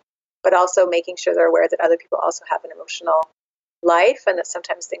noticing, but also making sure they're aware that other people also have an emotional life and that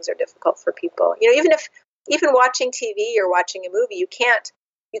sometimes things are difficult for people. Even watching TV or watching a movie, you can't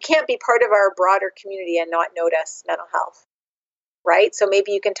be part of our broader community and not notice mental health, right? So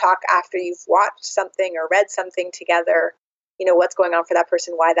maybe you can talk after you've watched something or read something together, what's going on for that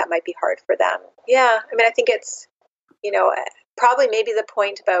person, why that might be hard for them. Yeah, I mean, I think it's, probably maybe the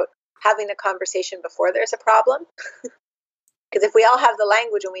point about having the conversation before there's a problem. Because if we all have the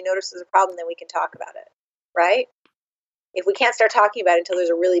language and we notice there's a problem, then we can talk about it, right? If we can't start talking about it until there's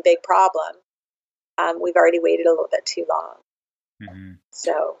a really big problem, we've already waited a little bit too long. Mm-hmm.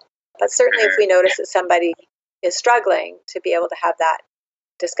 So, but certainly if we notice that somebody is struggling, to be able to have that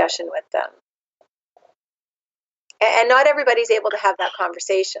discussion with them. And not everybody's able to have that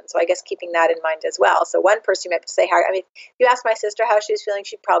conversation. So I guess keeping that in mind as well. So one person you might say, I mean, if you ask my sister how she was feeling,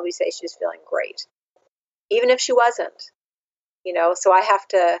 she'd probably say she was feeling great, even if she wasn't, so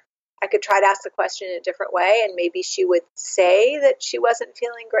I could try to ask the question in a different way. And maybe she would say that she wasn't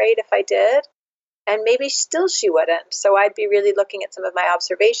feeling great if I did. And maybe still she wouldn't. So I'd be really looking at some of my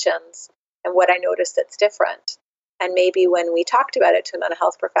observations and what I noticed that's different. And maybe when we talked about it to a mental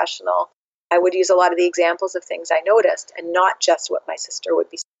health professional, I would use a lot of the examples of things I noticed and not just what my sister would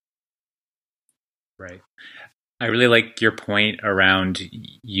be saying. Right. I really like your point around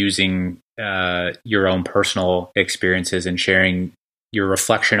using your own personal experiences and sharing your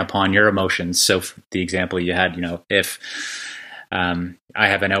reflection upon your emotions. So the example you had, if I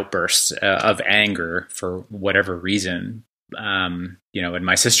have an outburst of anger for whatever reason, and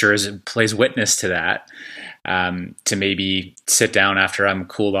my sister plays witness to that, to maybe sit down after I'm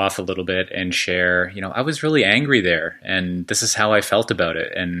cooled off a little bit and share, I was really angry there and this is how I felt about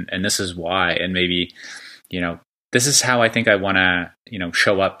it. And this is why, and maybe, this is how I think I want to,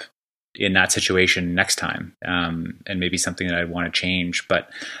 show up in that situation next time. And maybe something that I want to change, but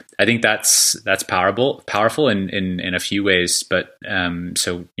I think that's powerful in a few ways, but,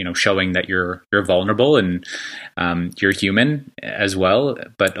 so, showing that you're vulnerable and, you're human as well,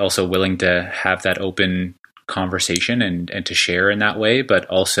 but also willing to have that open conversation and to share in that way, but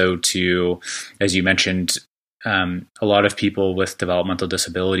also to, as you mentioned, a lot of people with developmental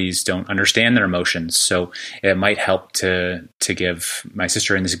disabilities don't understand their emotions. So it might help to give my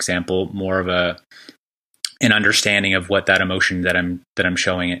sister in this example more of an understanding of what that emotion that I'm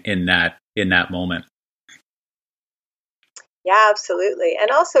showing in that moment. Yeah, absolutely. And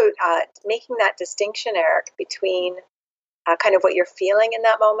also making that distinction, Eric, between kind of what you're feeling in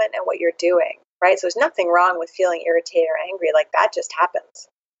that moment and what you're doing, right? So there's nothing wrong with feeling irritated or angry, like that just happens.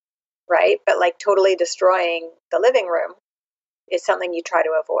 Right? But like totally destroying the living room is something you try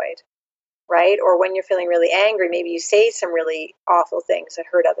to avoid, right? Or when you're feeling really angry, maybe you say some really awful things that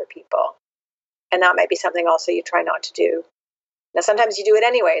hurt other people. And that might be something also you try not to do. Now, sometimes you do it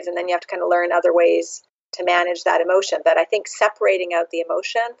anyways, and then you have to kind of learn other ways to manage that emotion. But I think separating out the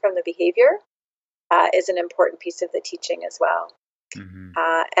emotion from the behavior is an important piece of the teaching as well. Mm-hmm.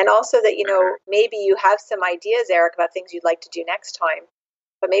 And also that, maybe you have some ideas, Eric, about things you'd like to do next time.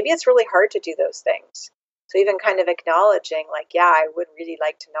 But maybe it's really hard to do those things. So even kind of acknowledging like, yeah, I would really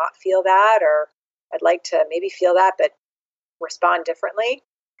like to not feel that, or I'd like to maybe feel that, but respond differently.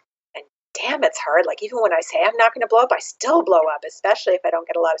 And damn, it's hard. Like even when I say I'm not going to blow up, I still blow up, especially if I don't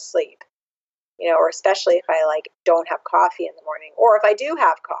get a lot of sleep, or especially if I like don't have coffee in the morning, or if I do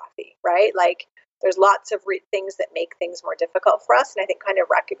have coffee, right? Like there's lots of things that make things more difficult for us. And I think kind of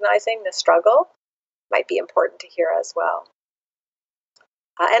recognizing the struggle might be important to hear as well.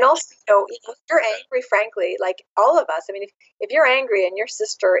 And also, if you're angry, frankly, like all of us, I mean, if you're angry and your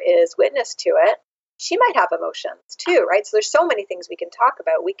sister is witness to it, she might have emotions too, right? So there's so many things we can talk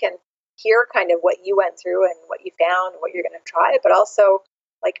about. We can hear kind of what you went through and what you found and what you're going to try, but also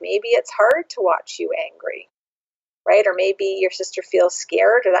like maybe it's hard to watch you angry, right? Or maybe your sister feels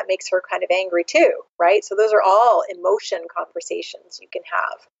scared or that makes her kind of angry too, right? So those are all emotion conversations you can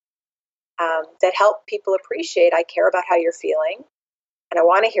have that help people appreciate, I care about how you're feeling. And I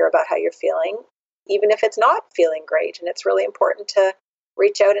want to hear about how you're feeling, even if it's not feeling great. And it's really important to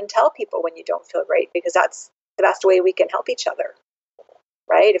reach out and tell people when you don't feel great, because that's the best way we can help each other,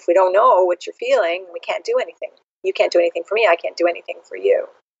 right? If we don't know what you're feeling, we can't do anything. You can't do anything for me. I can't do anything for you.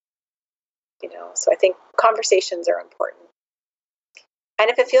 So I think conversations are important. And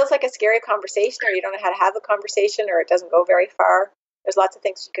if it feels like a scary conversation or you don't know how to have a conversation or it doesn't go very far, there's lots of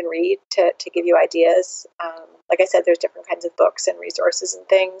things you can read to give you ideas. Like I said, there's different kinds of books and resources and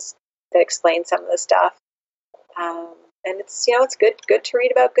things that explain some of the stuff. And it's, it's good to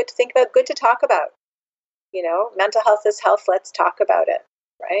read about, good to think about, good to talk about. Mental health is health. Let's talk about it.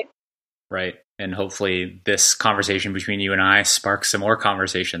 Right. Right. And hopefully this conversation between you and I sparks some more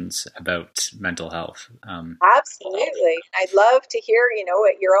conversations about mental health. Absolutely. I'd love to hear,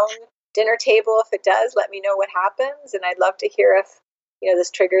 at your own dinner table, if it does, let me know what happens. And I'd love to hear if,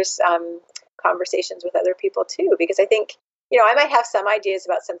 this triggers conversations with other people too, because I think, I might have some ideas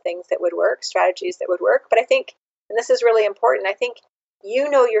about some things that would work, strategies that would work, but I think, and this is really important, I think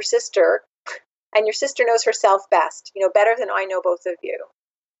your sister and your sister knows herself best, better than I know both of you,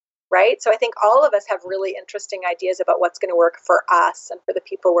 right? So I think all of us have really interesting ideas about what's going to work for us and for the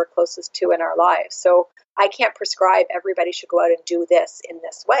people we're closest to in our lives. So I can't prescribe everybody should go out and do this in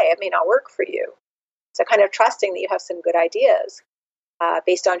this way. It may not work for you. So kind of trusting that you have some good ideas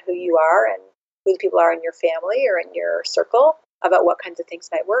based on who you are and who the people are in your family or in your circle about what kinds of things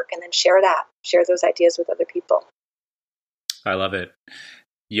might work, and then share those ideas with other people. I love it.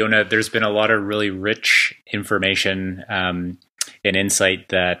 Yona, there's been a lot of really rich information and insight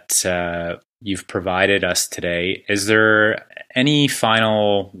that you've provided us today. Is there any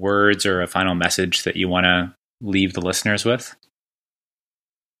final words or a final message that you want to leave the listeners with?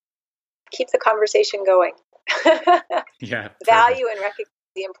 Keep the conversation going. Yeah. Value and recognize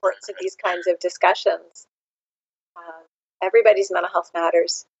the importance of these kinds of discussions. Everybody's mental health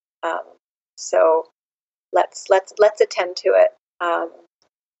matters. So let's attend to it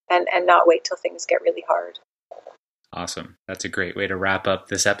and not wait till things get really hard. Awesome. That's a great way to wrap up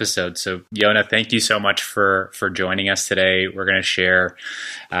this episode. So Yona, thank you so much for joining us today. We're going to share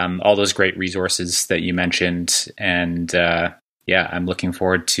all those great resources that you mentioned. And I'm looking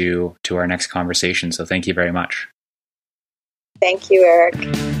forward to our next conversation. So thank you very much. Thank you, Eric.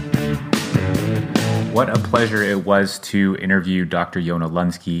 What a pleasure it was to interview Dr. Yona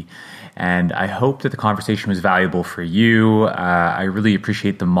Lunsky. And I hope that the conversation was valuable for you. I really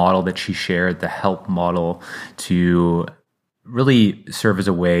appreciate the model that she shared, the HELP model, to really serve as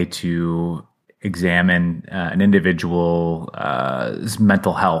a way to examine an individual's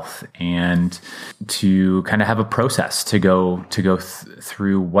mental health and to kind of have a process to go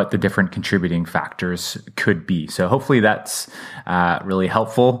through what the different contributing factors could be. So hopefully that's really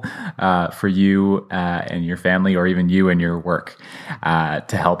helpful for you and your family, or even you and your work,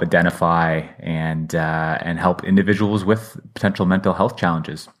 to help identify and help individuals with potential mental health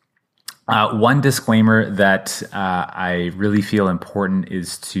challenges. One disclaimer that I really feel important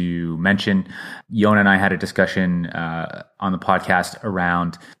is to mention. Yona and I had a discussion on the podcast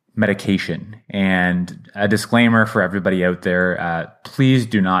around medication, and a disclaimer for everybody out there: please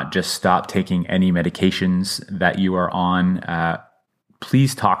do not just stop taking any medications that you are on.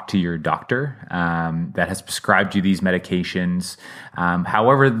 Please talk to your doctor that has prescribed you these medications.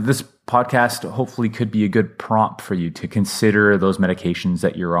 However, this podcast hopefully could be a good prompt for you to consider those medications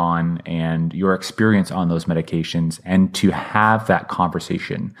that you're on and your experience on those medications, and to have that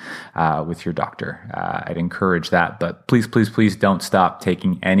conversation with your doctor. I'd encourage that, but please don't stop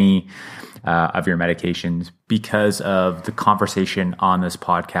taking any of your medications because of the conversation on this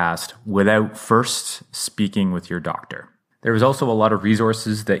podcast without first speaking with your doctor. There was also a lot of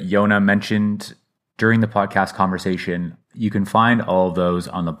resources that Yona mentioned during the podcast conversation. You can find all of those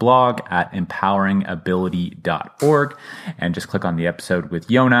on the blog at empoweringability.org, and just click on the episode with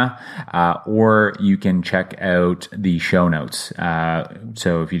Yona, or you can check out the show notes.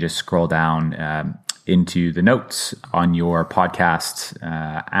 So if you just scroll down into the notes on your podcast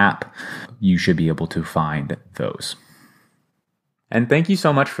app, you should be able to find those. And thank you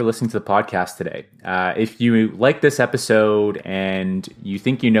so much for listening to the podcast today. If you like this episode and you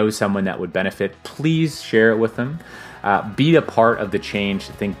think you know someone that would benefit, please share it with them. Be a part of the change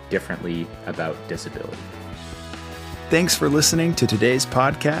to think differently about disability. Thanks for listening to today's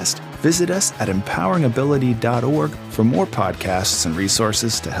podcast. Visit us at empoweringability.org for more podcasts and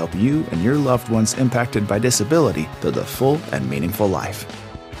resources to help you and your loved ones impacted by disability build a full and meaningful life.